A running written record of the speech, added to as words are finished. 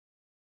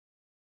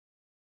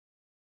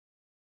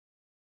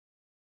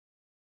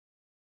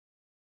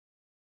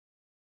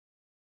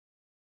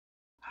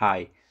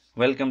Hi,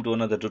 welcome to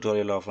another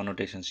tutorial of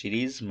Annotation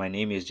series. My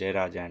name is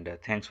Jairaj and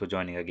thanks for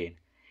joining again.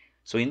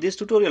 So in this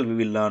tutorial we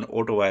will learn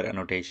auto-wire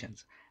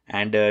annotations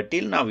and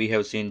till now we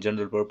have seen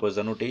general purpose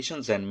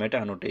annotations and meta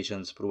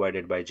annotations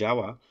provided by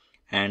Java,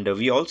 and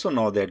we also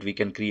know that we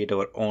can create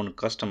our own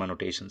custom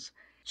annotations.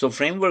 So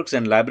frameworks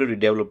and library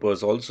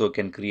developers also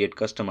can create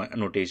custom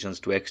annotations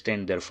to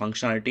extend their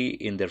functionality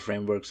in their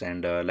frameworks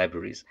and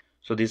libraries.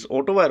 So this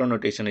auto-wire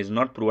annotation is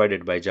not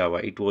provided by Java.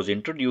 It was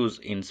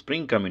introduced in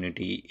Spring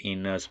community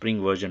in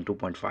Spring version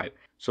 2.5.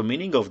 So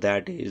meaning of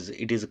that is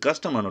it is a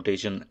custom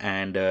annotation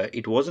and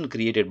it wasn't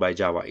created by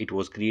Java. It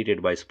was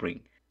created by Spring.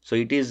 So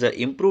it is an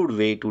improved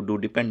way to do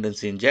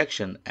dependency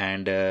injection,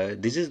 and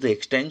this is the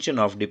extension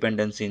of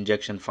dependency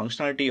injection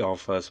functionality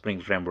of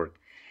Spring framework.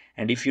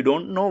 And if you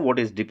don't know what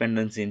is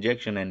dependency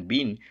injection and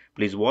bean,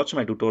 please watch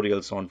my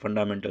tutorials on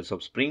fundamentals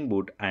of Spring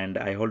Boot, and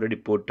I already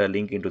put a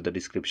link into the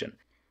description.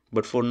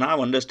 But for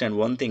now, understand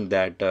one thing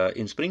that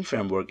in Spring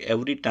Framework,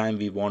 every time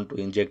we want to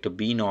inject a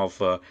bean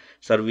of a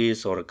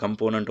service or a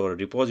component or a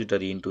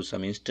repository into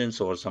some instance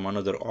or some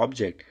another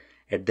object,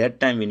 at that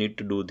time we need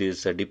to do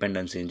this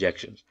dependency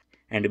injections.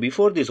 And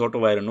before these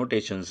auto-wire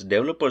annotations,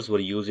 developers were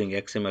using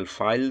XML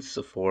files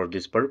for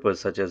this purpose,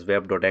 such as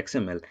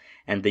web.xml,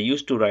 and they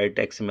used to write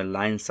XML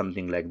lines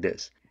something like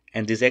this.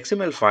 And these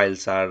XML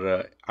files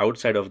are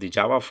outside of the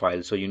Java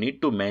file, so you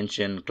need to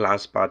mention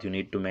class path, you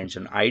need to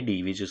mention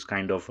ID, which is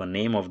kind of a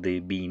name of the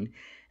bean,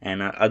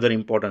 and other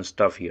important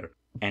stuff here.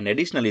 And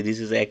additionally,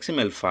 this is a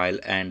XML file,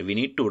 and we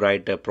need to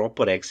write a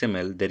proper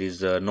XML. There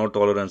is no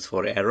tolerance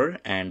for error,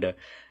 and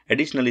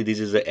additionally, this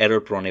is an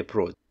error-prone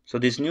approach. So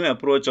this new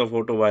approach of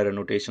auto-wire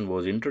annotation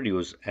was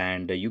introduced,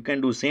 and you can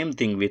do same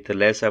thing with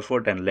less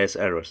effort and less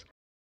errors.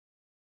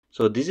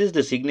 So this is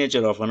the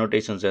signature of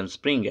annotations and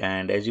Spring,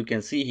 and as you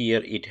can see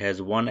here, it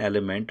has one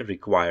element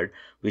required,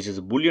 which is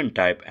a Boolean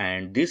type,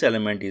 and this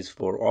element is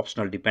for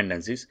optional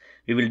dependencies.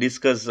 We will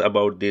discuss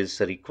about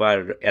this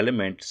required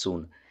element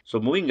soon.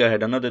 So moving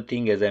ahead, another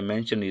thing as I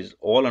mentioned is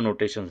all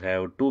annotations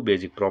have two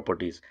basic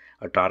properties,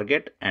 a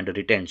target and a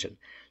retention.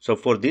 So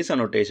for this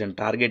annotation,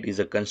 target is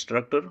a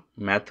constructor,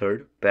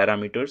 method,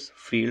 parameters,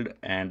 field,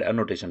 and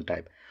annotation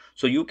type.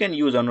 So you can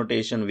use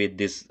annotation with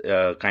this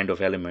kind of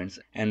elements,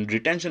 and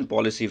retention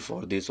policy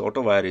for this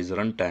auto-wire is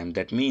runtime.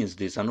 That means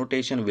this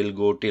annotation will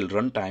go till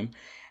runtime,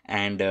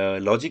 and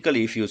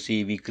logically if you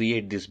see, we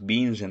create these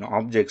beans and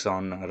objects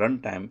on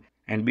runtime,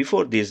 and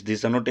before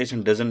this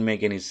annotation doesn't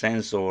make any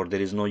sense, or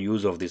there is no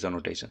use of this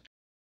annotation.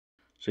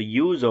 So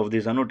use of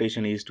this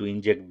annotation is to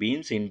inject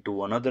beans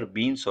into another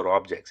beans or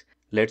objects.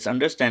 Let's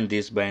understand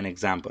this by an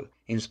example.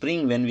 In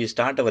Spring, when we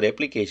start our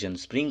application,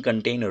 Spring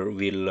container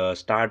will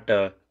start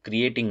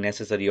creating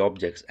necessary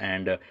objects,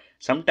 and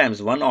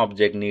sometimes one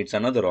object needs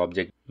another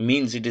object,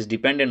 means it is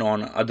dependent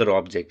on other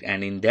object,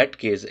 and in that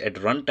case at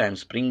runtime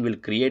Spring will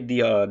create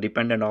the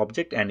dependent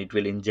object and it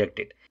will inject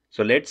it.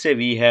 So let's say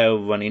we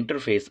have one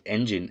interface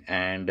engine,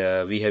 and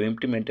we have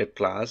implemented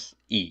class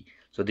E.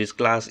 So this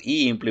class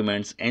E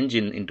implements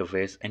engine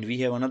interface, and we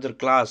have another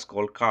class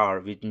called car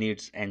which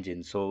needs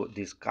engine. So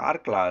this car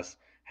class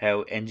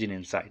have engine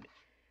inside.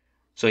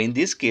 So in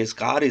this case,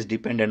 car is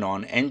dependent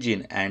on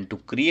engine, and to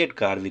create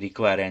car we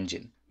require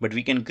engine. But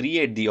we can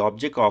create the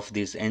object of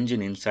this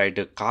engine inside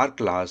a car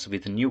class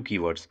with new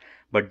keywords.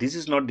 But this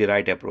is not the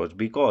right approach,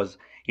 because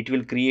it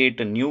will create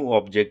a new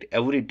object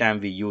every time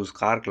we use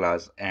car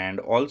class, and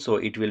also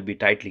it will be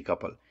tightly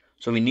coupled.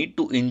 So we need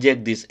to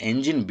inject this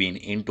engine bean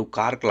into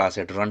car class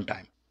at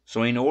runtime.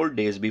 So in old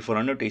days before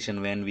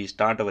annotation, when we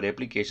start our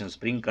application,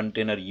 Spring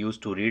container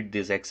used to read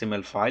this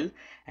XML file,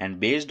 and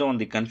based on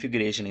the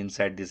configuration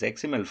inside this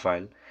XML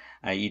file,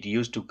 it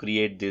used to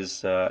create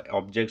these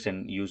objects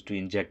and used to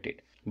inject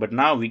it. But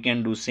now we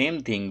can do same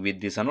thing with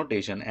this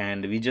annotation,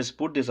 and we just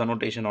put this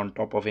annotation on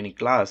top of any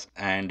class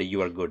and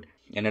you are good.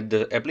 And at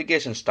the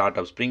application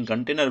startup, Spring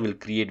container will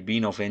create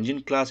bean of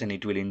engine class, and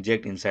it will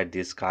inject inside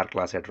this car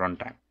class at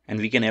runtime. And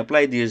we can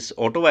apply this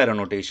auto-wire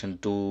annotation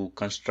to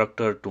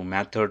constructor, to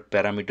method,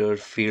 parameter,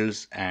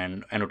 fields,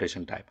 and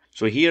annotation type.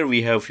 So here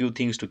we have few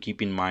things to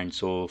keep in mind.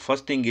 So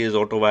first thing is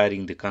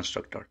auto-wiring the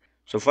constructor.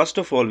 So first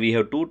of all, we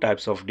have two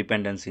types of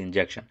dependency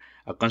injection,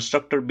 a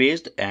constructor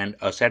based and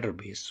a setter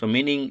based. So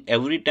meaning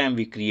every time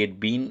we create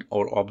bean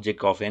or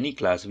object of any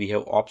class, we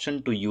have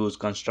option to use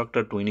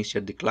constructor to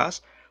initiate the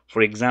class.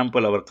 For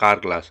example, our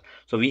car class.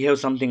 So we have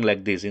something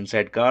like this.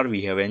 Inside car,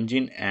 we have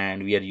engine,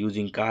 and we are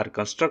using car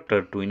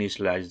constructor to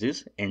initialize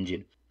this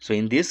engine. So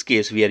in this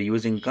case, we are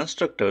using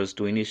constructors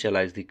to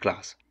initialize the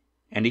class.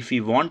 And if we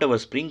want our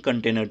Spring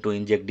container to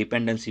inject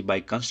dependency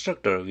by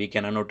constructor, we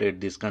can annotate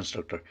this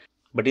constructor.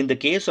 But in the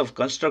case of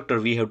constructor,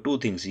 we have two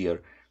things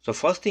here. So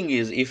first thing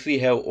is, if we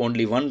have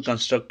only one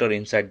constructor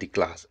inside the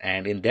class,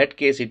 and in that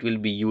case it will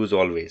be used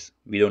always.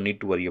 We don't need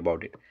to worry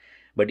about it.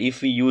 But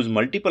if we use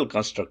multiple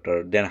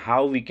constructor, then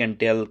how we can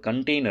tell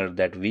container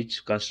that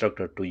which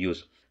constructor to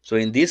use? So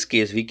in this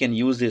case, we can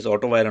use this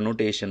auto-wire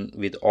annotation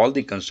with all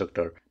the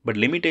constructor. But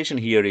limitation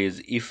here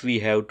is if we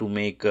have to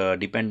make a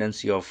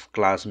dependency of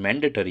class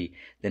mandatory,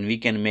 then we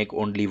can make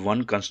only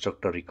one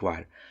constructor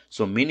require.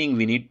 So meaning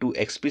we need to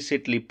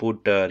explicitly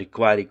put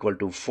require equal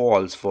to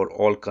false for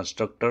all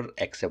constructor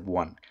except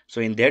one. So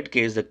in that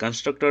case, the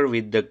constructor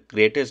with the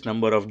greatest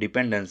number of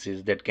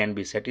dependencies that can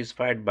be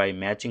satisfied by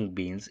matching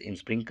beans in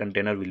Spring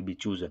Container will be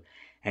chosen.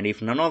 And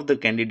if none of the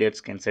candidates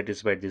can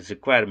satisfy this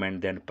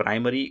requirement, then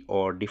primary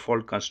or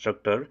default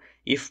constructor,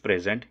 if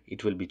present,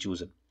 it will be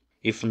chosen.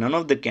 If none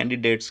of the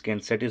candidates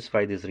can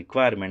satisfy this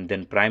requirement,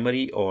 then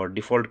primary or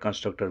default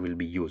constructor will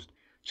be used.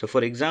 So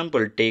for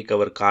example, take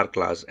our car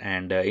class,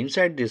 and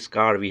inside this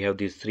car we have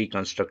these three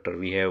constructor.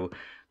 We have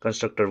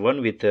constructor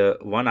 1 with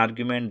one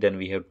argument, then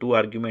we have two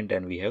argument,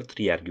 and we have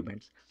three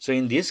arguments. So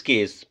in this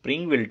case,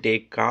 Spring will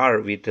take car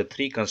with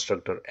three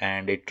constructor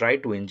and it try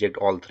to inject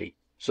all three.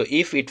 So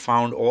if it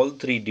found all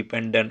three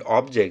dependent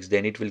objects,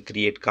 then it will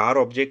create car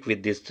object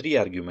with these three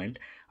argument.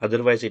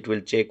 Otherwise, it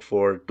will check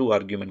for two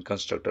argument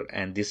constructor,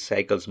 and these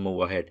cycles move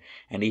ahead.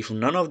 And if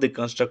none of the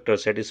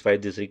constructors satisfy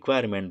this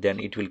requirement, then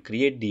it will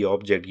create the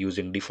object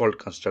using default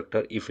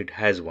constructor if it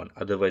has one.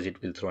 Otherwise,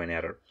 it will throw an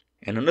error.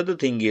 And another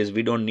thing is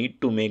we don't need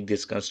to make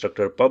this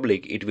constructor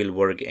public. It will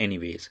work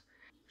anyways.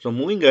 So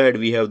moving ahead,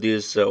 we have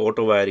these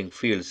auto wiring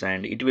fields,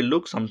 and it will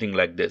look something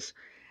like this.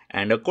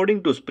 And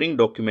according to Spring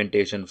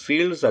documentation,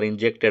 fields are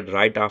injected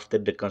right after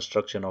the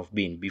construction of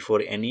bean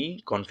before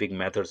any config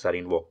methods are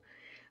invoked.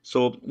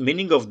 So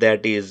meaning of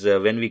that is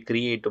when we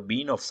create a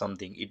bean of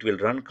something, it will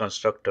run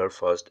constructor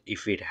first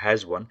if it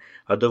has one.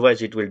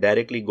 Otherwise, it will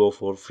directly go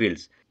for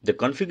fields. The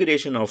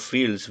configuration of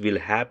fields will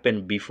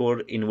happen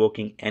before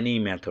invoking any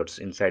methods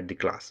inside the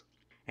class.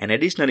 And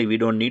additionally, we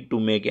don't need to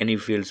make any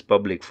fields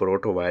public for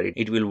AutoWire.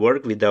 It will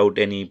work without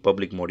any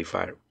public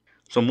modifier.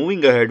 So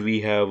moving ahead, we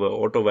have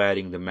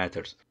AutoWiring the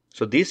methods.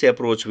 So this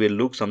approach will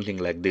look something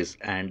like this,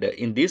 and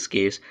in this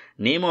case,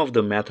 name of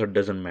the method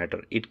doesn't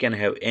matter. It can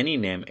have any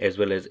name as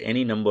well as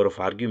any number of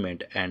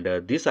argument, and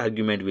this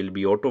argument will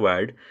be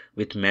auto-wired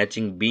with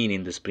matching bean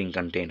in the Spring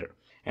container.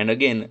 And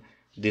again,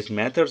 these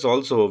methods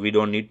also we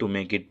don't need to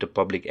make it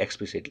public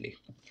explicitly.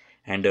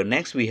 And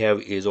next we have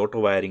is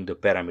auto wiring the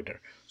parameter.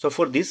 So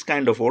for this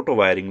kind of auto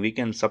wiring, we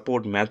can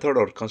support method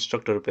or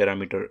constructor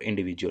parameter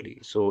individually.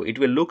 So it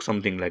will look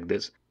something like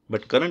this.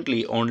 But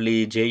currently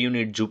only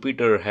JUnit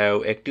Jupyter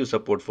have active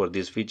support for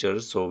these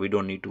features, so we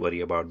don't need to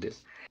worry about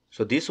this.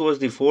 So this was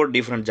the four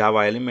different Java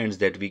elements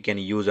that we can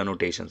use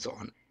annotations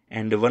on.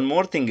 And one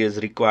more thing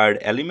is required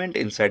element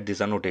inside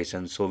this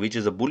annotation, so which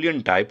is a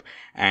boolean type,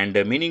 and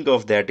the meaning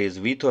of that is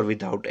with or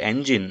without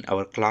engine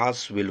our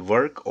class will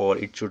work or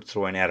it should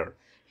throw an error.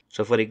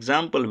 So for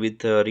example,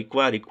 with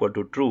require equal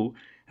to true,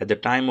 at the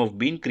time of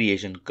bean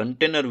creation,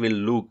 container will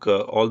look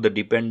all the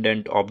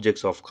dependent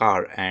objects of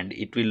car, and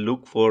it will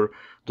look for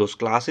those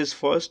classes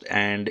first,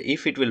 and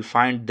if it will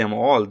find them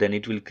all, then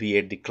it will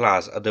create the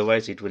class.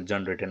 Otherwise it will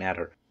generate an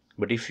error.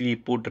 But if we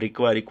put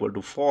require equal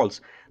to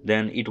false,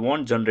 then it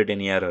won't generate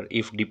any error.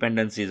 If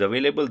dependency is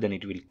available, then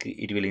it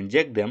will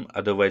inject them.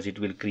 Otherwise it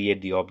will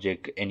create the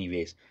object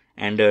anyways.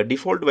 And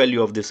default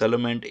value of this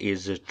element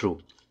is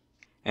true.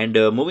 And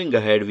moving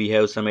ahead, we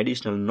have some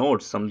additional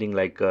notes, something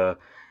like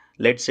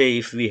let's say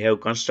if we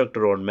have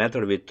constructor or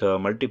method with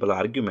multiple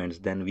arguments,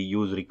 then we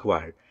use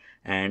required,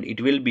 and it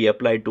will be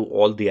applied to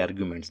all the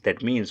arguments.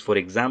 That means, for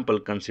example,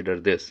 consider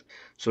this.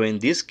 So in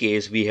this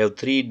case, we have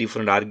three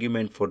different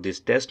arguments for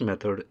this test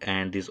method,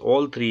 and this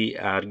all three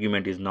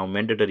argument is now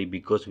mandatory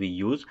because we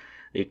use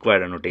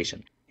required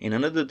annotation. And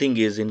another thing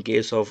is, in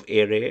case of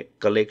array,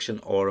 collection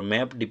or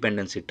map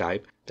dependency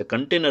type, the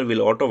container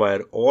will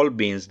auto-wire all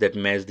beans that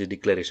match the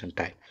declaration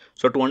type.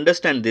 So to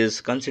understand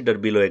this, consider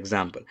below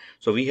example.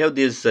 So we have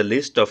this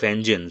list of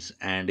engines,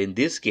 and in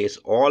this case,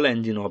 all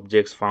engine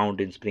objects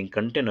found in Spring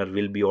container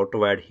will be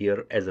auto-wired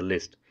here as a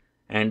list.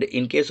 And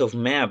in case of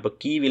map, a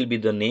key will be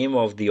the name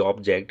of the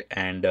object,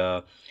 and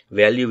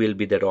value will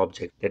be that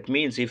object. That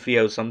means if we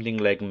have something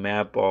like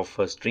map of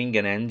a string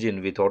and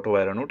engine with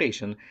auto-wire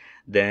annotation,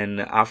 then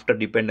after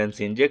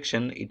dependency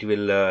injection, it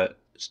will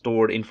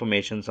store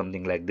information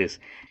something like this.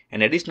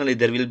 And additionally,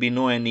 there will be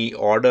no any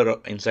order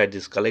inside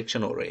this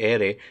collection or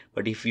array,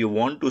 but if you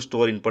want to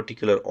store in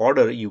particular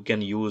order, you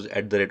can use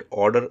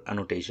 @order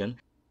annotation.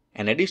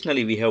 And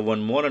additionally, we have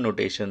one more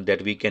annotation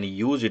that we can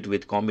use it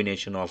with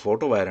combination of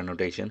auto-wire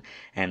annotation,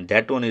 and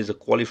that one is a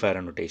qualifier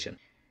annotation.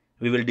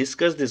 We will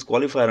discuss this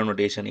qualifier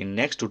annotation in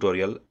next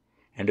tutorial.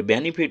 And the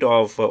benefit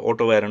of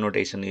auto-wire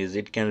annotation is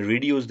it can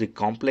reduce the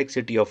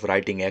complexity of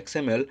writing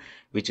XML,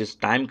 which is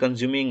time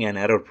consuming and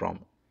error prone.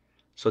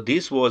 So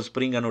this was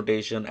Spring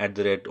annotation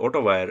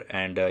 @AutoWire,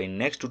 and in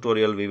next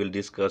tutorial we will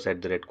discuss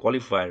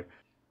 @qualifier.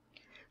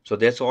 So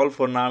that's all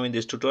for now in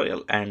this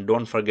tutorial, and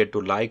don't forget to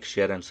like,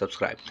 share and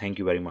subscribe. Thank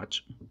you very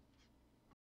much.